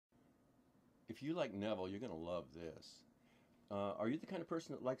if you like Neville, you're going to love this. Are you the kind of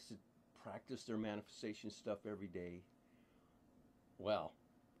person that likes to practice their manifestation stuff every day? Well,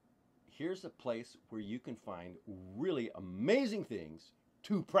 here's a place where you can find really amazing things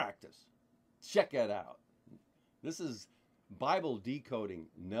to practice. Check it out. This is Bible decoding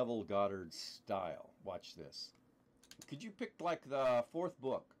Neville Goddard style. Watch this. Could you pick like the fourth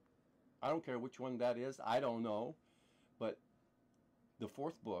book? I don't care which one that is. I don't know. But the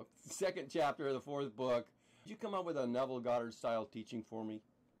fourth book, second chapter of the fourth book. Could you come up with a Neville Goddard style teaching for me,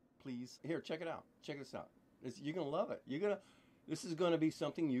 please? Here, check it out. Check this out. You're going to love it. This is going to be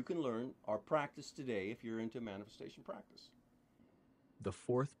something you can learn or practice today if you're into manifestation practice. The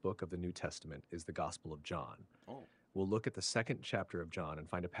fourth book of the New Testament is the Gospel of John. Oh, We'll look at the second chapter of John and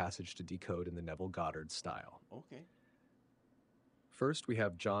find a passage to decode in the Neville Goddard style. okay. First, we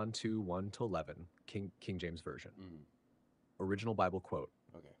have John 2, 1-11, King James Version. Original Bible quote.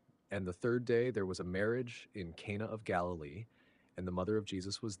 Okay. And the third day there was a marriage in Cana of Galilee, and the mother of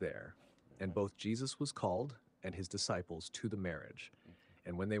Jesus was there. And both Jesus was called and his disciples to the marriage.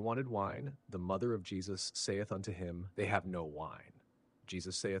 And when they wanted wine, the mother of Jesus saith unto him, They have no wine.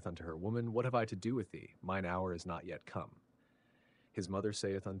 Jesus saith unto her, Woman, what have I to do with thee? Mine hour is not yet come. His mother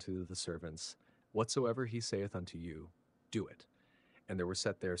saith unto the servants, Whatsoever he saith unto you, do it. And there were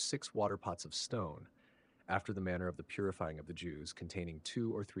set there 6 water pots of stone, after the manner of the purifying of the Jews, containing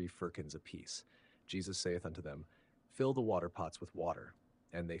 2 or 3 firkins apiece. Jesus saith unto them, Fill the water pots with water.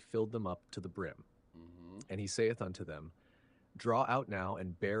 And they filled them up to the brim. And he saith unto them, Draw out now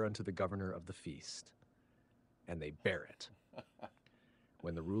and bear unto the governor of the feast. And they bare it.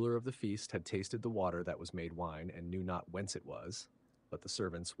 When the ruler of the feast had tasted the water that was made wine, and knew not whence it was, but the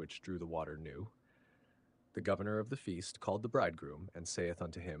servants which drew the water knew, the governor of the feast called the bridegroom, and saith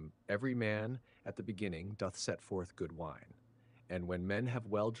unto him, Every man at the beginning doth set forth good wine, and when men have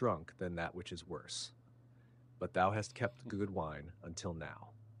well drunk, then that which is worse. But thou hast kept good wine until now.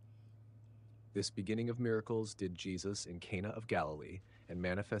 This beginning of miracles did Jesus in Cana of Galilee, and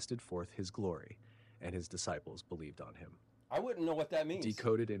manifested forth his glory, and his disciples believed on him. I wouldn't know what that means.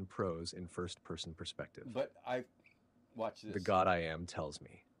 Decoded in prose in first-person perspective. But watch this. The God I Am tells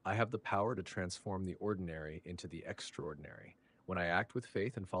me, I have the power to transform the ordinary into the extraordinary. When I act with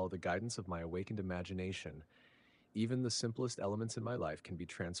faith and follow the guidance of my awakened imagination, even the simplest elements in my life can be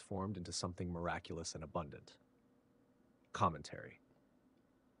transformed into something miraculous and abundant. Commentary.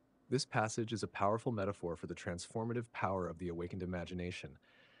 This passage is a powerful metaphor for the transformative power of the awakened imagination,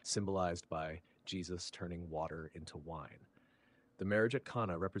 symbolized by Jesus turning water into wine. The marriage at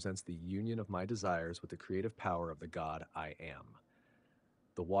Cana represents the union of my desires with the creative power of the God I Am.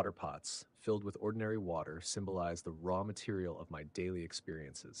 The water pots, filled with ordinary water, symbolize the raw material of my daily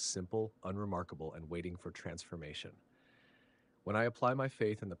experiences, simple, unremarkable, and waiting for transformation. When I apply my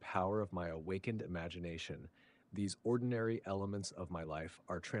faith in the power of my awakened imagination, these ordinary elements of my life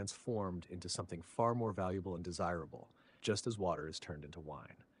are transformed into something far more valuable and desirable, just as water is turned into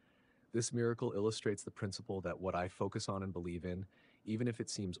wine. This miracle illustrates the principle that what I focus on and believe in, even if it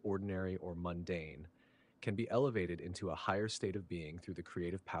seems ordinary or mundane, can be elevated into a higher state of being through the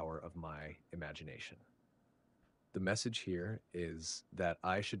creative power of my imagination. The message here is that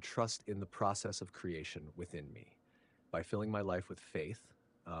I should trust in the process of creation within me. By filling my life with faith,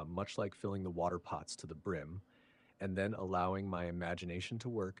 much like filling the water pots to the brim, and then allowing my imagination to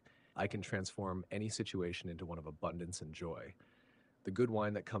work, I can transform any situation into one of abundance and joy. The good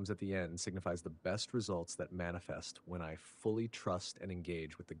wine that comes at the end signifies the best results that manifest when I fully trust and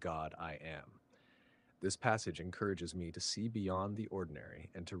engage with the God I Am. This passage encourages me to see beyond the ordinary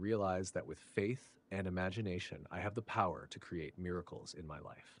and to realize that with faith and imagination, I have the power to create miracles in my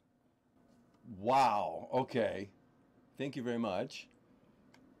life. Wow. Okay. Thank you very much.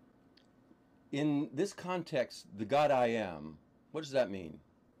 In this context, the God I Am, what does that mean?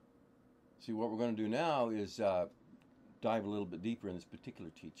 See, what we're going to do now is dive a little bit deeper in this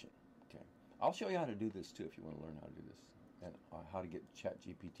particular teaching. Okay. I'll show you how to do this too if you want to learn how to do this, and how to get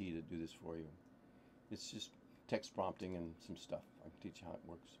ChatGPT to do this for you. It's just text prompting and some stuff. I can teach you how it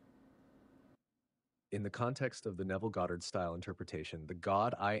works. In the context of the Neville Goddard style interpretation, the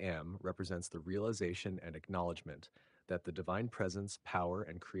God I Am represents the realization and acknowledgement that the divine presence, power,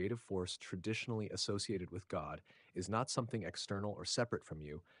 and creative force traditionally associated with God is not something external or separate from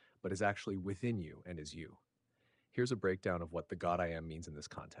you, but is actually within you and is you. Here's a breakdown of what the God I Am means in this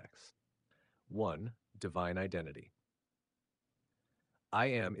context. 1. Divine identity. I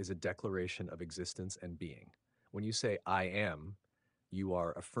am is a declaration of existence and being. When you say I am, you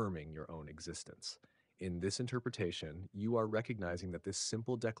are affirming your own existence. In this interpretation, you are recognizing that this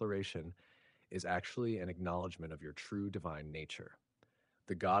simple declaration is actually an acknowledgement of your true divine nature.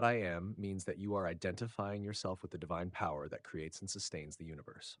 The God I am means that you are identifying yourself with the divine power that creates and sustains the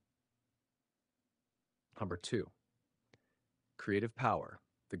universe. Number 2, creative power.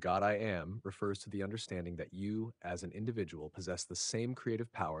 The God I am refers to the understanding that you, as an individual, possess the same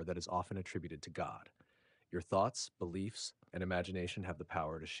creative power that is often attributed to God. Your thoughts, beliefs, and imagination have the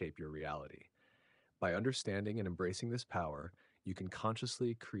power to shape your reality. By understanding and embracing this power, you can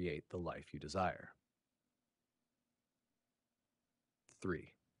consciously create the life you desire.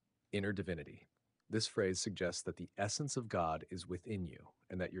 3, inner divinity. This phrase suggests that the essence of God is within you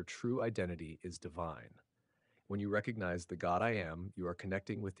and that your true identity is divine. When you recognize the God I am, you are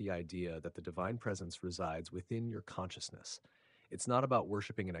connecting with the idea that the divine presence resides within your consciousness. It's not about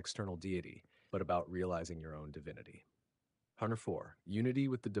worshiping an external deity, but about realizing your own divinity. Number 4, unity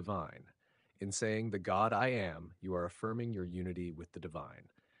with the divine. In saying the God I am, you are affirming your unity with the divine.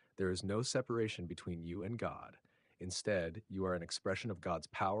 There is no separation between you and God. Instead, you are an expression of God's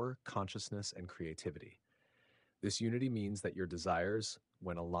power, consciousness, and creativity. This unity means that your desires,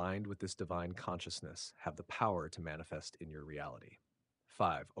 when aligned with this divine consciousness, have the power to manifest in your reality.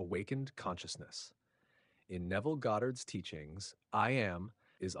 5, awakened consciousness. In Neville Goddard's teachings, I am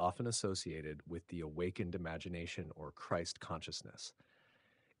is often associated with the awakened imagination or Christ consciousness.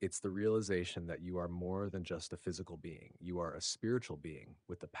 It's the realization that you are more than just a physical being. You are a spiritual being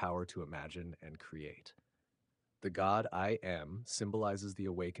with the power to imagine and create. The God I am symbolizes the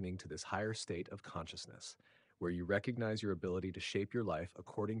awakening to this higher state of consciousness, where you recognize your ability to shape your life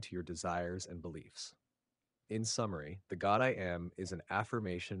according to your desires and beliefs. In summary, the God I am is an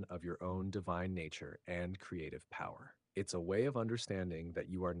affirmation of your own divine nature and creative power. It's a way of understanding that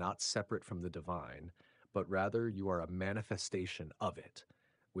you are not separate from the divine, but rather you are a manifestation of it,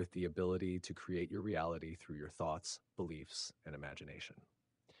 with the ability to create your reality through your thoughts, beliefs, and imagination.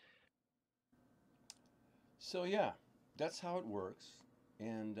 So yeah, that's how it works,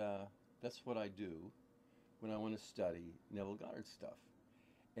 and that's what I do when I want to study Neville Goddard stuff.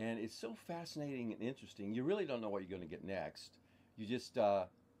 And it's so fascinating and interesting. You really don't know what you're going to get next. You just,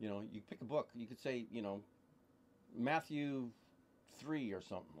 you pick a book. You could say, Matthew 3 or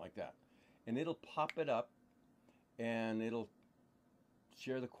something like that, and it'll pop it up, and it'll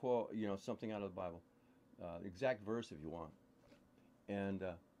share the quote, something out of the Bible, exact verse if you want, and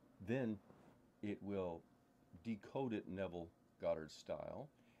then it will decode it Neville Goddard style,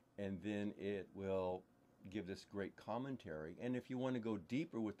 and then it will give this great commentary. And if you want to go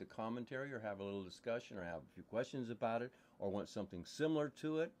deeper with the commentary or have a little discussion or have a few questions about it or want something similar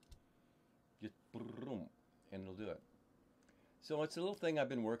to it, just boom, and it'll do it. So it's a little thing I've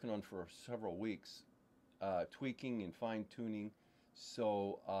been working on for several weeks, tweaking and fine-tuning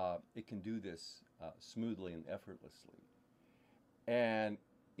so it can do this smoothly and effortlessly. And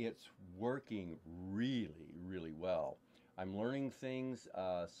it's working really, really well. I'm learning things.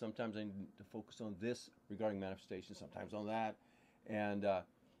 Sometimes I need to focus on this regarding manifestation, sometimes on that. And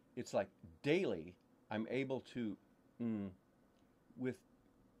it's like daily I'm able to, with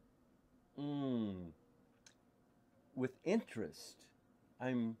interest,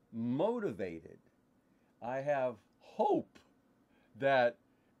 I'm motivated. I have hope that,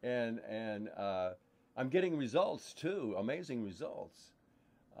 and I'm getting results too, amazing results.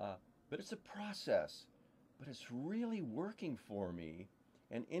 But it's a process. But it's really working for me,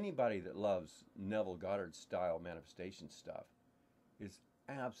 and anybody that loves Neville Goddard style manifestation stuff is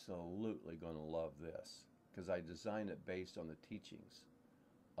absolutely going to love this, because I designed it based on the teachings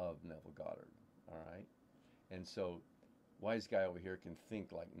of Neville Goddard. All right, and so wise guy over here can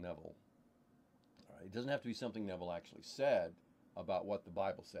think like Neville. All right, it doesn't have to be something Neville actually said about what the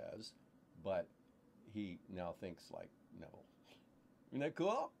Bible says, but he now thinks like Neville. Isn't that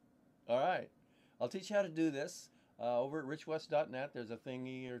cool? All right. I'll teach you how to do this over at richwest.net. There's a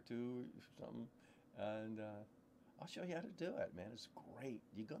thingy or two, something, and I'll show you how to do it, man. It's great.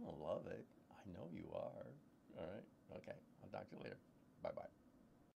 You're going to love it. I know you are.